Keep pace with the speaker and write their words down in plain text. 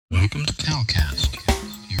Welcome to Calcast,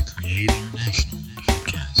 your Create International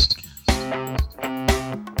podcast.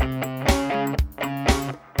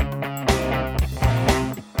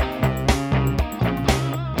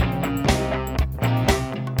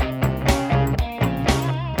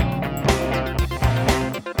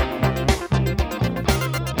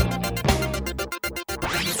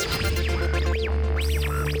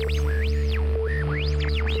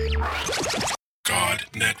 God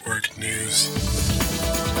Network News,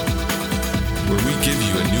 where we give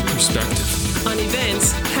you a new perspective on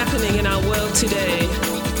events happening in our world today.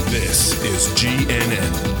 This is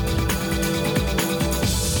GNN.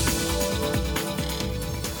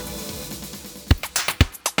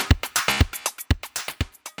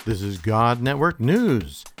 This is God Network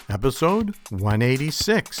News, episode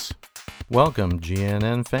 186. Welcome,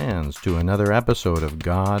 GNN fans, to another episode of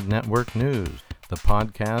God Network News, the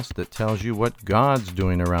podcast that tells you what God's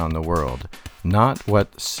doing around the world. Not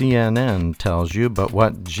what CNN tells you, but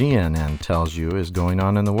what GNN tells you is going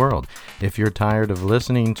on in the world. If you're tired of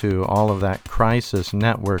listening to all of that crisis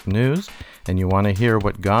network news and you want to hear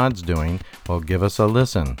what God's doing, well, give us a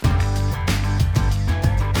listen.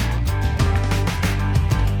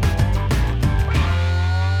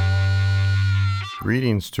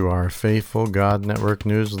 Greetings to our faithful God Network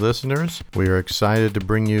News listeners. We are excited to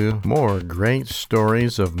bring you more great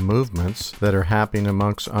stories of movements that are happening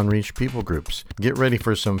amongst unreached people groups. Get ready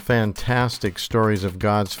for some fantastic stories of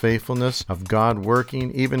God's faithfulness, of God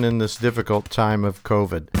working even in this difficult time of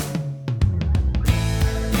COVID.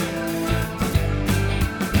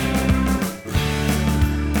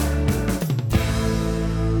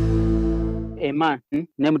 A man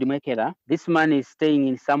named Mekera. This man is staying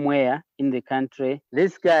in somewhere in the country.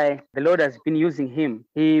 This guy, the Lord has been using him.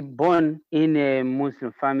 He born in a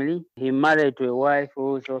Muslim family. He married to a wife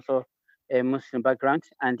who's also a Muslim background,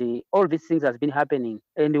 and all these things has been happening.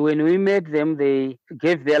 And when we met them, they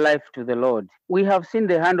gave their life to the Lord. We have seen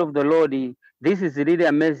the hand of the Lord. This is a really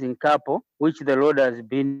amazing couple, which the Lord has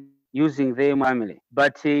been using their family.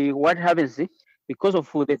 But what happens? Because of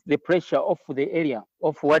the pressure of the area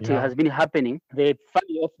of what has been happening, the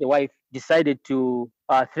family of the wife decided to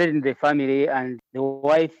threaten the family, and the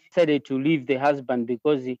wife decided to leave the husband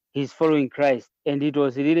because he's following Christ. And it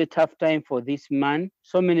was a really tough time for this man.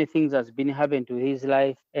 So many things has been happening to his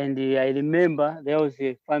life. And I remember there was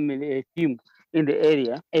a family, a team in the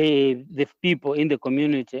area, the people in the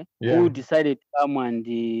community who decided to come and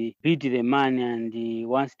beat the man and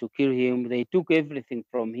wants to kill him. They took everything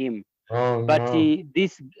from him. But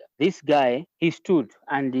this guy, he stood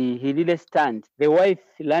and he didn't stand. The wife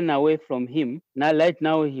ran away from him. Now, right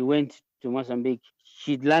now, he went to Mozambique.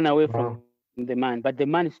 She ran away from the man, but the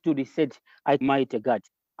man stood. He said, "I might God."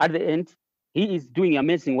 At the end, he is doing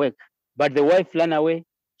amazing work. But the wife ran away.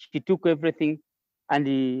 She took everything, and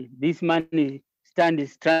this man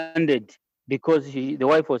is stranded because the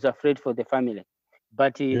wife was afraid for the family.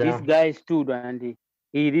 But this guy stood and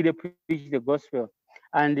he really preached the gospel.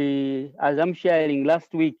 And as I'm sharing,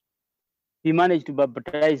 last week, he managed to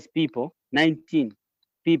baptize people, 19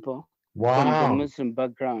 people from the Muslim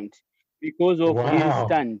background because of his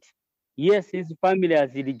stand. Yes, his family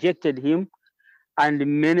has rejected him and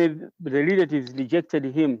many the relatives rejected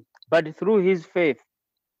him. But through his faith,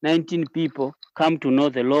 19 people come to know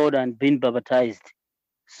the Lord and been baptized.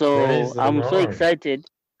 So I'm so excited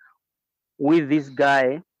with this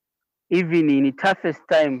guy, even in the toughest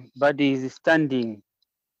time, but he's standing,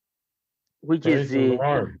 which is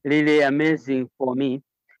really amazing for me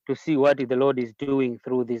to see what the Lord is doing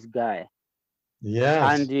through this guy.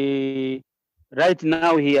 Yes. And right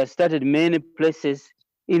now he has started many places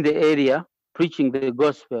in the area preaching the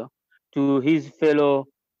gospel to his fellow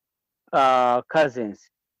cousins.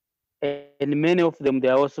 And many of them, they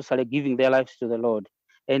are also started giving their lives to the Lord.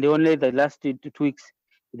 And only the last 2 weeks,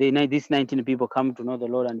 these 19 people come to know the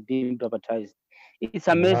Lord and being baptized. It's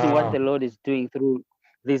amazing what the Lord is doing through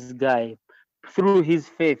this guy, through his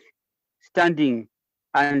faith, standing,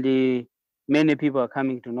 and many people are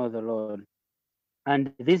coming to know the Lord.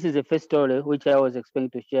 And this is the first story which I was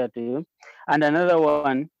expecting to share to you. And another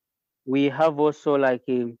one, we have also like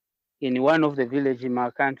in one of the villages in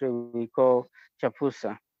our country we call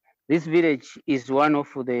Chapusa. This village is one of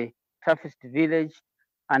the toughest village,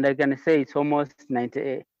 and I can say it's almost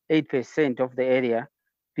 98% of the area.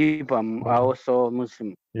 People are also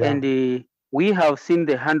Muslim. And we have seen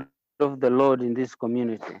the hand of the Lord in this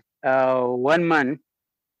community. One man,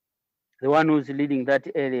 the one who's leading that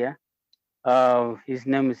area, his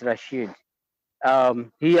name is Rashid.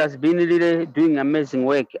 He has been really doing amazing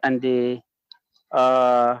work. And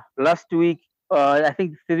last week, I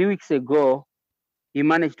think 3 weeks ago, he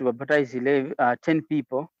managed to baptize 10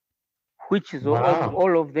 people which is Wow.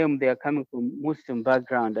 all of them, they are coming from Muslim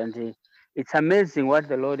background. And it's amazing what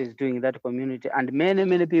the Lord is doing in that community. And many,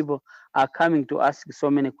 many people are coming to ask so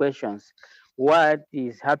many questions. What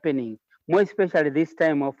is happening? More especially this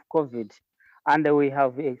time of COVID. And we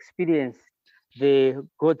have experienced the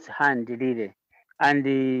God's hand really.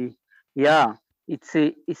 And yeah, it's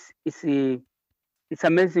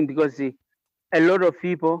amazing because a lot of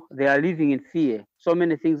people, they are living in fear. So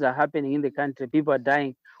many things are happening in the country. People are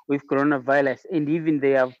dying with coronavirus, and even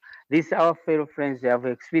they have these our fellow friends, they have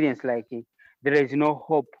experienced like there is no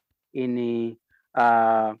hope in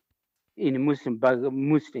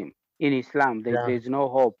Muslim in Islam. There Yeah. is no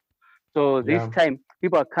hope. So this Yeah. time,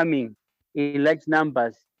 people are coming in large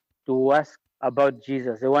numbers to ask about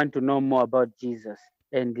Jesus. They want to know more about Jesus.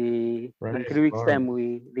 And in Praise 3 weeks' Lord. time,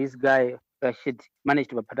 this guy Rashid managed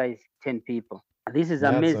to baptize 10 people. This is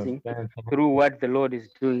That's a amazing fantastic. through what the Lord is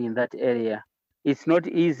doing in that area. It's not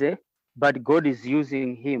easy, but God is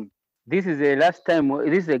using him. This is the last time.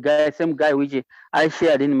 This is the guy, same guy which I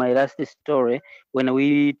shared in my last story when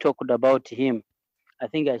we talked about him. I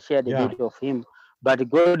think I shared a Yeah. bit of him, but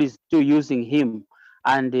God is still using him,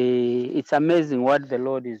 and it's amazing what the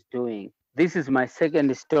Lord is doing. This is my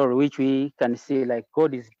second story, which we can see like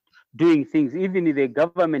God is doing things. Even if the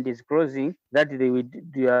government is closing, that they would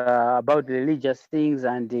do, about religious things,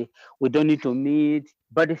 and we don't need to meet,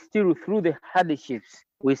 but still through the hardships,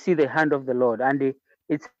 we see the hand of the Lord, and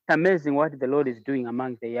it's amazing what the Lord is doing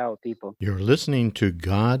among the Yao people. You're listening to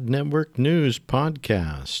God Network News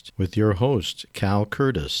Podcast with your host, Cal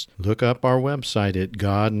Curtis. Look up our website at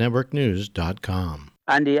godnetworknews.com.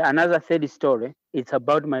 And another third story, it's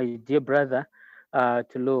about my dear brother,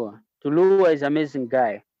 Tulua. Tulua is an amazing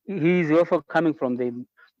guy. He is also coming from the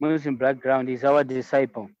Muslim background. He's our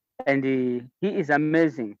disciple. And he is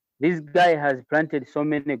amazing. This guy has planted so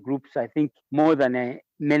many groups, I think more than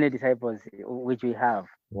many disciples which we have.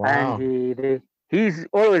 Wow. And he's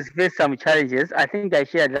always faced some challenges. I think I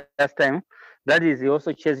shared last time. That is, he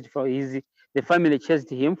also chased the family chased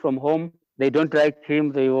him from home. They don't like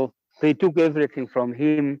him. They took everything from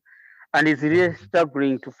him, and he's really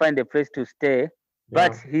struggling to find a place to stay.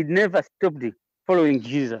 But Yeah. he never stopped following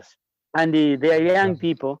Jesus. And they are young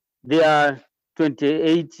people. They are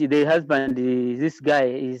 28. The husband, this guy,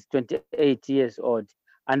 is 28 years old,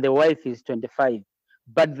 and the wife is 25.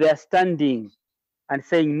 But they are standing and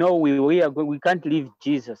saying, "No, we can't leave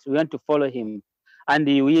Jesus. We want to follow him, and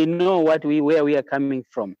we know where we are coming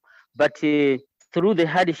from." But through the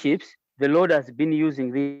hardships, the Lord has been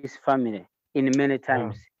using this family in many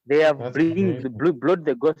times. Yeah. They have That's amazing. brought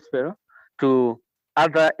the gospel to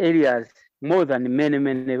other areas more than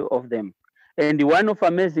many of them. And one of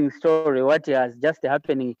amazing story, what has just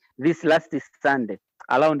happening this last Sunday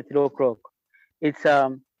around 3 o'clock. It's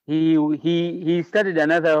he started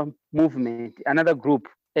another movement, another group,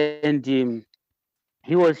 and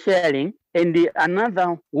he was sharing, and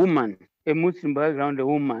another woman, a Muslim background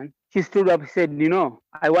woman, she stood up and said,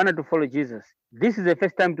 I wanted to follow Jesus. This is the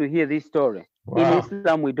first time to hear this story. In Wow.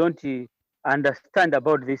 Islam, we don't understand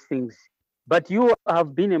about these things. But you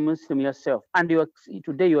have been a Muslim yourself, and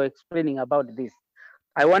today you are explaining about this.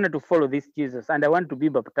 I wanted to follow this Jesus, and I want to be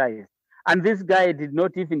baptized. And this guy did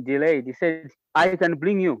not even delay. He said, I can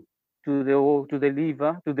bring you to the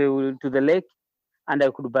river, to the lake, and I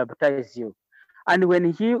could baptize you. And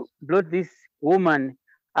when he brought this woman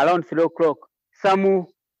around 3 o'clock, some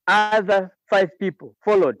other 5 people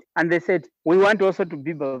followed, and they said, we want also to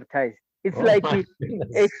be baptized. It's Oh like my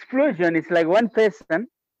goodness. explosion. It's like one person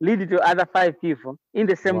leading to other 5 people in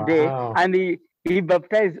the same day, Wow. and he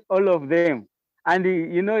baptized all of them. And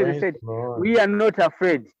they Praise said, the Lord. we are not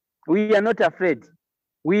afraid. We are not afraid.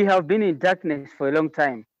 We have been in darkness for a long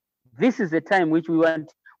time. This is the time which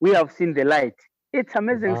we have seen the light. It's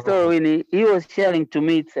amazing Wow. story when he was sharing to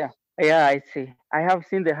me. It's yeah, I see. I have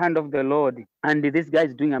seen the hand of the Lord, and this guy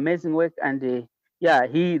is doing amazing work. And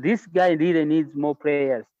this guy really needs more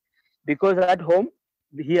prayers, because at home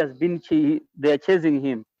he has been they are chasing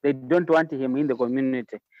him. They don't want him in the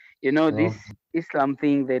community. This Oh, Islam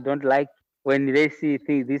thing, they don't like when they see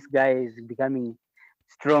things. This guy is becoming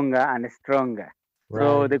stronger and stronger.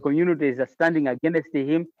 So right. the communities are standing against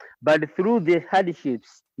him, but through the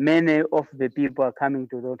hardships, many of the people are coming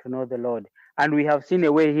to know the Lord. And we have seen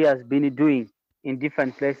a way he has been doing in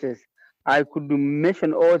different places. I could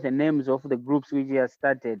mention all the names of the groups which he has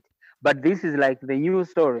started, but this is like the new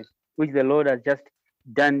story which the Lord has just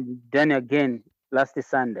done again last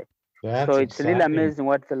Sunday. That's So it's really exciting. amazing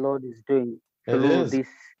what the Lord is doing It through is. this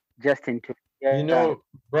just into. You Yeah,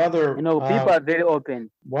 brother, people are very open.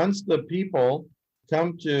 once the people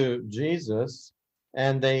come to Jesus,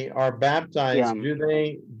 and they are baptized, Yeah.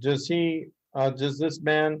 does this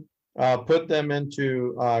man put them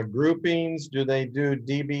into groupings? Do they do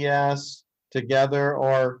DBS together,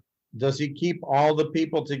 or does he keep all the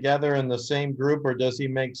people together in the same group, or does he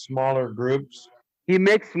make smaller groups? He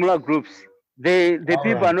makes smaller groups. The All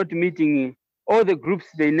people are right, not meeting. All the groups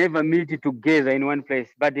they never meet together in one place,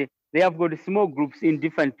 but they have got small groups in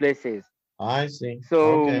different places. I see.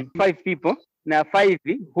 So Okay, 5 people. Now five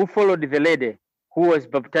who followed the lady who was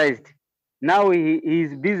baptized. Now he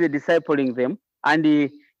is busy discipling them, and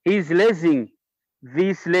he's raising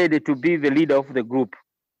this lady to be the leader of the group.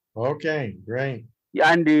 okay, great.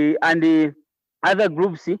 And the other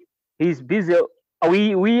groups, he's busy.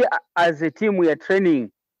 We as a team, we are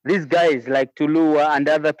training these guys like Tulua and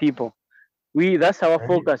other people. That's our Great.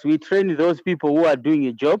 focus. We train those people who are doing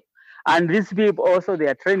a job, and these people also they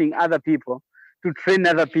are training other people to train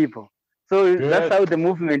other people. So that's Good, how the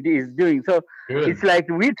movement is doing. So it's good. like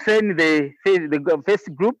we train the first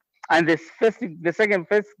group, and the second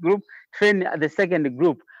first group train the second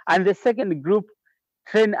group, and the second group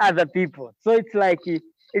train other people. So it's like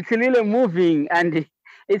it's really moving, and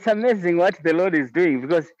it's amazing what the Lord is doing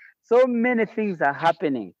because so many things are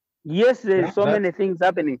happening. Yes, Yeah, there's so many things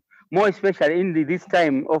happening, more especially in this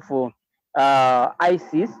time of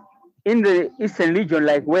ISIS in the eastern region,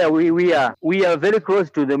 like where we are. We are very close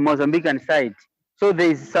to the Mozambican side. So there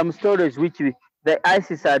is some stories which the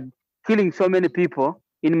ISIS are killing so many people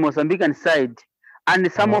in Mozambican side,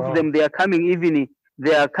 and some of oh, them they are coming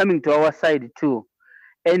to our side too,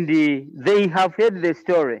 and they have heard the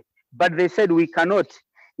story, but they said we are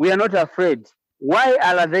not afraid. Why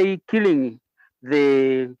are they killing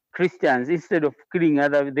the Christians instead of killing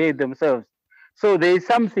other they themselves? So there is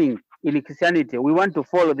something in Christianity. We want to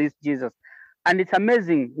follow this Jesus, and it's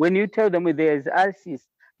amazing when you tell them there is ISIS.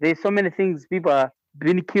 There's so many things. People are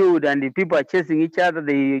being killed, and the people are chasing each other.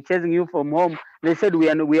 They chasing you from home. They said we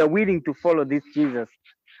are willing to follow this Jesus,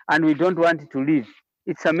 and we don't want to leave.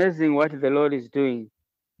 It's amazing what the Lord is doing.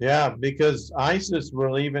 yeah, because ISIS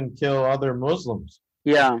will even kill other Muslims.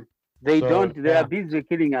 Yeah, they So, don't. They are yeah, busy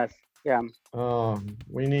killing us. Yeah,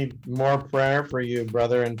 we need more prayer for you,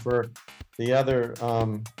 brother, and for the other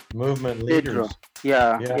movement Pedro. leaders.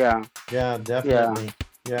 Yeah, Yeah, yeah, yeah, yeah. definitely.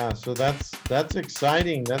 Yeah, so that's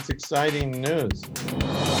exciting. That's exciting news.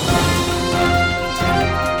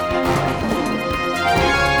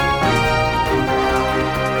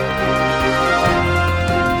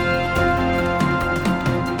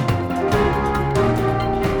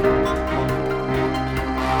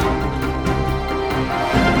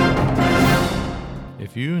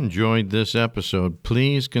 If you enjoyed this episode,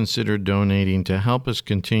 please consider donating to help us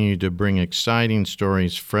continue to bring exciting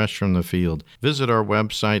stories fresh from the field. Visit our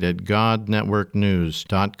website at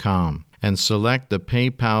godnetworknews.com and select the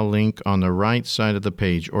PayPal link on the right side of the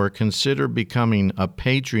page, or consider becoming a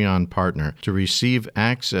Patreon partner to receive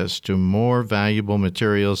access to more valuable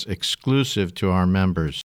materials exclusive to our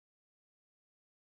members.